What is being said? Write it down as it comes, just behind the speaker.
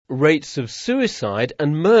rates of suicide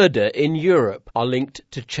and murder in Europe are linked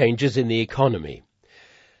to changes in the economy.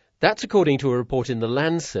 That's according to a report in The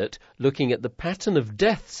Lancet looking at the pattern of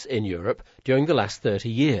deaths in Europe during the last 30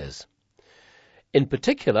 years. In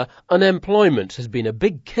particular, unemployment has been a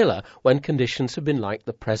big killer when conditions have been like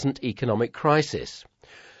the present economic crisis.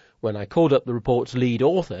 When I called up the report's lead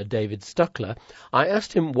author, David Stuckler, I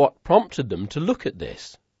asked him what prompted them to look at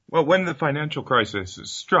this. Well, when the financial crisis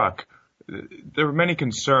struck, there were many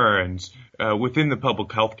concerns within the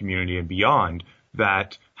public health community and beyond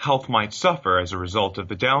that health might suffer as a result of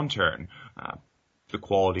the downturn. The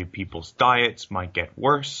quality of people's diets might get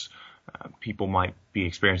worse. People might be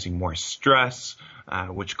experiencing more stress,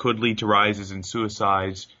 which could lead to rises in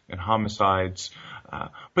suicides and homicides.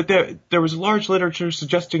 But there was large literature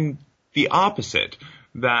suggesting the opposite,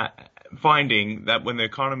 that finding that when the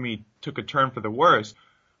economy took a turn for the worse,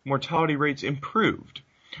 mortality rates improved.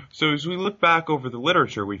 So as we look back over the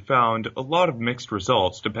literature, we found a lot of mixed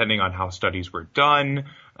results depending on how studies were done,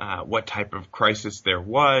 what type of crisis there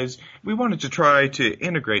was. We wanted to try to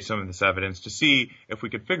integrate some of this evidence to see if we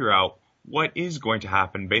could figure out what is going to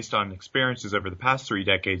happen based on experiences over the past 3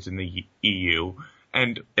 decades in the EU,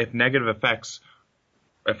 and if negative effects,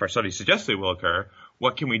 if our studies suggest they will occur,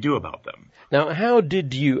 what can we do about them? Now, how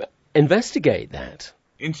did you investigate that?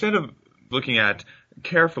 Instead of looking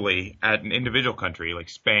carefully at an individual country like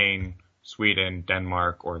Spain, Sweden,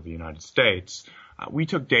 Denmark, or the United States, we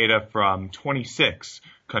took data from 26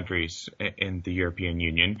 countries in the European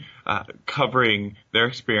Union, covering their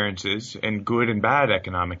experiences in good and bad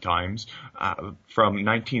economic times from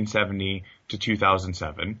 1970 to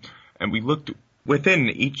 2007. And we looked within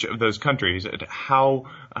each of those countries at how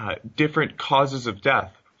different causes of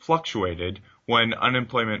death fluctuated when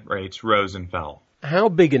unemployment rates rose and fell. How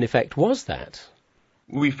big an effect was that?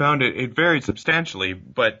 We found it varied substantially,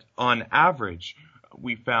 but on average,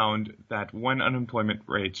 we found that when unemployment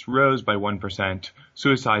rates rose by 1%,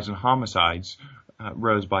 suicides and homicides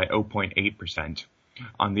rose by 0.8%.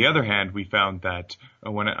 On the other hand, we found that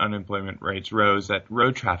when unemployment rates rose, that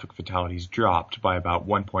road traffic fatalities dropped by about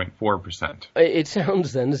 1.4%. It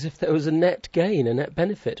sounds then as if there was a net gain, a net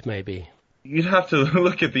benefit maybe. You'd have to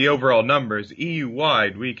look at the overall numbers.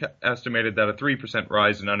 EU-wide, we estimated that a 3%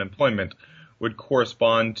 rise in unemployment would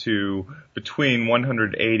correspond to between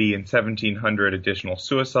 180 and 1,700 additional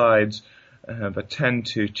suicides, but 10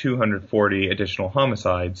 to 240 additional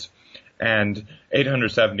homicides, and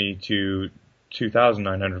 870 to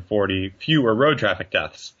 2,940 fewer road traffic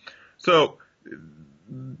deaths. So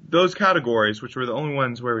those categories, which were the only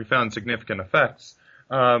ones where we found significant effects,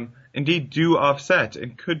 indeed do offset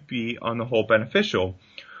and could be on the whole beneficial.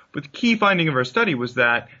 But the key finding of our study was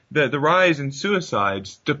that the rise in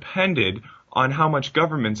suicides depended on how much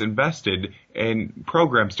governments invested in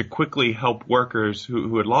programs to quickly help workers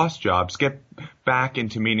who had lost jobs get back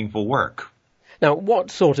into meaningful work. Now,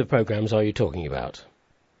 what sort of programs are you talking about?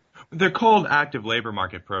 They're called active labor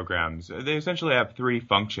market programs. They essentially have 3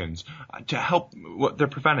 functions to help. They're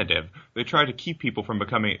preventative. They try to keep people from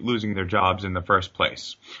losing their jobs in the first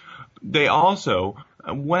place. They also,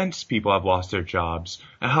 once people have lost their jobs,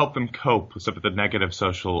 help them cope with some of the negative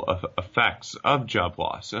social effects of job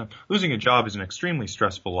loss. Losing a job is an extremely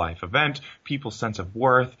stressful life event. People's sense of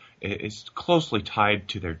worth is closely tied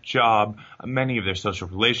to their job. Many of their social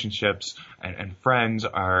relationships and friends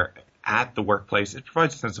are at the workplace. It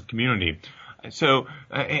provides a sense of community. So,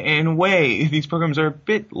 in a way, these programs are a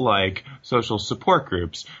bit like social support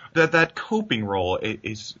groups. That coping role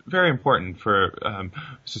is very important for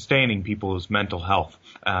sustaining people's mental health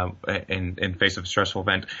in face of a stressful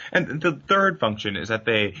event. And the third function is that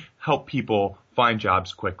they help people find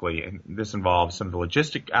jobs quickly. And this involves some of the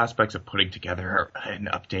logistic aspects of putting together and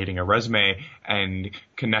updating a resume and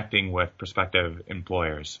connecting with prospective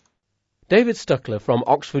employers. David Stuckler from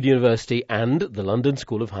Oxford University and the London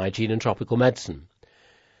School of Hygiene and Tropical Medicine.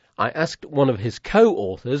 I asked one of his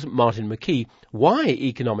co-authors, Martin McKee, why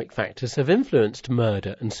economic factors have influenced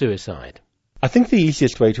murder and suicide. I think the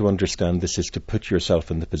easiest way to understand this is to put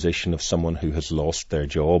yourself in the position of someone who has lost their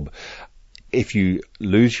job. If you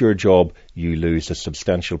lose your job, you lose a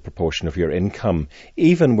substantial proportion of your income,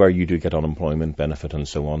 even where you do get unemployment benefit and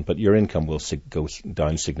so on, but your income will go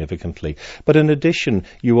down significantly. But in addition,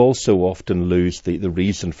 you also often lose the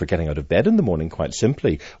reason for getting out of bed in the morning, quite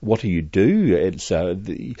simply. What do?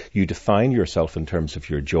 You define yourself in terms of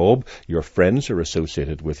your job. Your friends are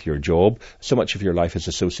associated with your job. So much of your life is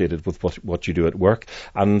associated with what you do at work.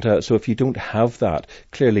 And so if you don't have that,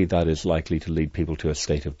 clearly that is likely to lead people to a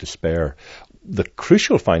state of despair. The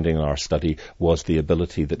crucial finding in our study was the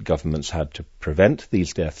ability that governments had to prevent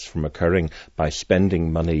these deaths from occurring by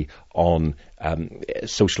spending money on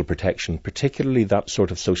social protection, particularly that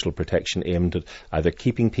sort of social protection aimed at either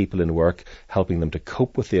keeping people in work, helping them to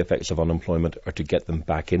cope with the effects of unemployment, or to get them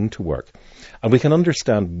back into work. And we can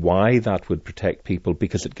understand why that would protect people,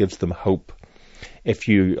 because it gives them hope. If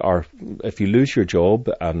you lose your job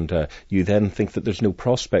and you then think that there's no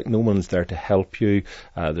prospect, no one's there to help you,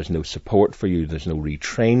 there's no support for you, there's no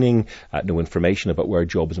retraining, no information about where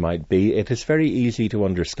jobs might be, it is very easy to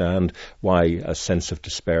understand why a sense of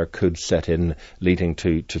despair could set in, leading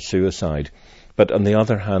to suicide. But on the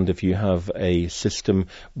other hand, if you have a system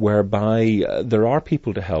whereby there are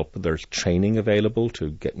people to help, there's training available to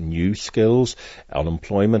get new skills,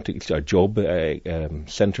 unemployment, job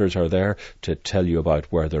centres are there to tell you about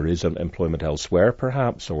where there is employment elsewhere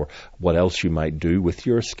perhaps, or what else you might do with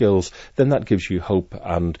your skills, then that gives you hope.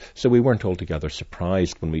 And so we weren't altogether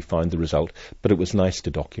surprised when we found the result, but it was nice to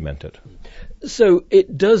document it. So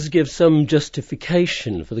it does give some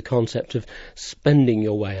justification for the concept of spending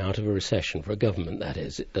your way out of a recession, for a government, that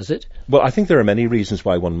is, does it? Well, I think there are many reasons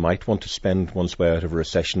why one might want to spend one's way out of a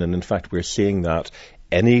recession, and in fact we're seeing that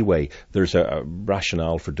anyway. There's a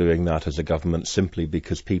rationale for doing that as a government, simply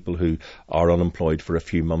because people who are unemployed for a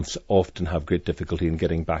few months often have great difficulty in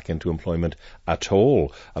getting back into employment at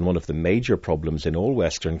all. And one of the major problems in all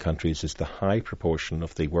Western countries is the high proportion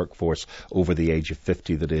of the workforce over the age of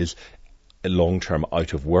 50 that is long-term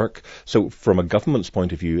out of work. So from a government's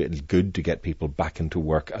point of view, it's good to get people back into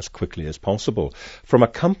work as quickly as possible. From a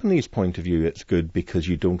company's point of view, it's good because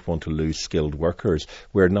you don't want to lose skilled workers.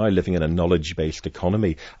 We're now living in a knowledge-based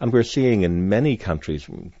economy, and we're seeing in many countries,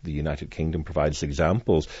 the United Kingdom provides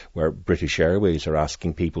examples, where British Airways are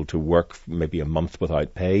asking people to work maybe a month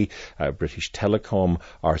without pay. British Telecom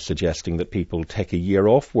are suggesting that people take a year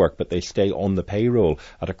off work, but they stay on the payroll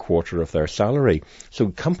at a quarter of their salary. So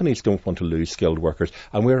companies don't want to lose skilled workers,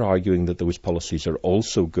 and we're arguing that those policies are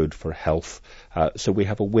also good for health. So we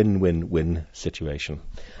have a win-win-win situation.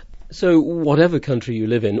 So whatever country you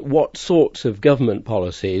live in, what sorts of government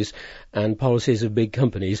policies and policies of big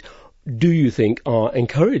companies do you think are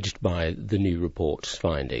encouraged by the new report's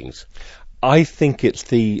findings? I think it's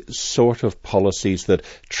the sort of policies that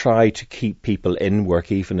try to keep people in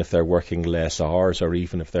work, even if they're working less hours or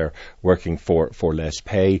even if they're working for less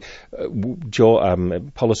pay.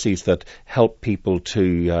 Policies that help people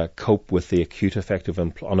to cope with the acute effect of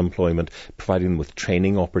unemployment, providing them with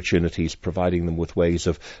training opportunities, providing them with ways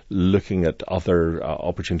of looking at other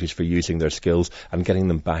opportunities for using their skills and getting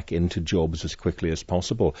them back into jobs as quickly as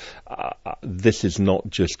possible. This is not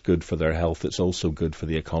just good for their health, it's also good for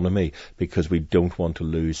the economy, because we don't want to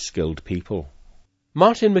lose skilled people.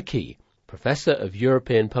 Martin McKee, Professor of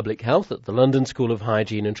European Public Health at the London School of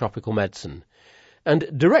Hygiene and Tropical Medicine,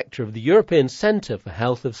 and Director of the European Centre for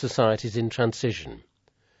Health of Societies in Transition.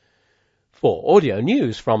 For Audio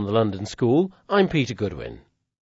News from the London School, I'm Peter Goodwin.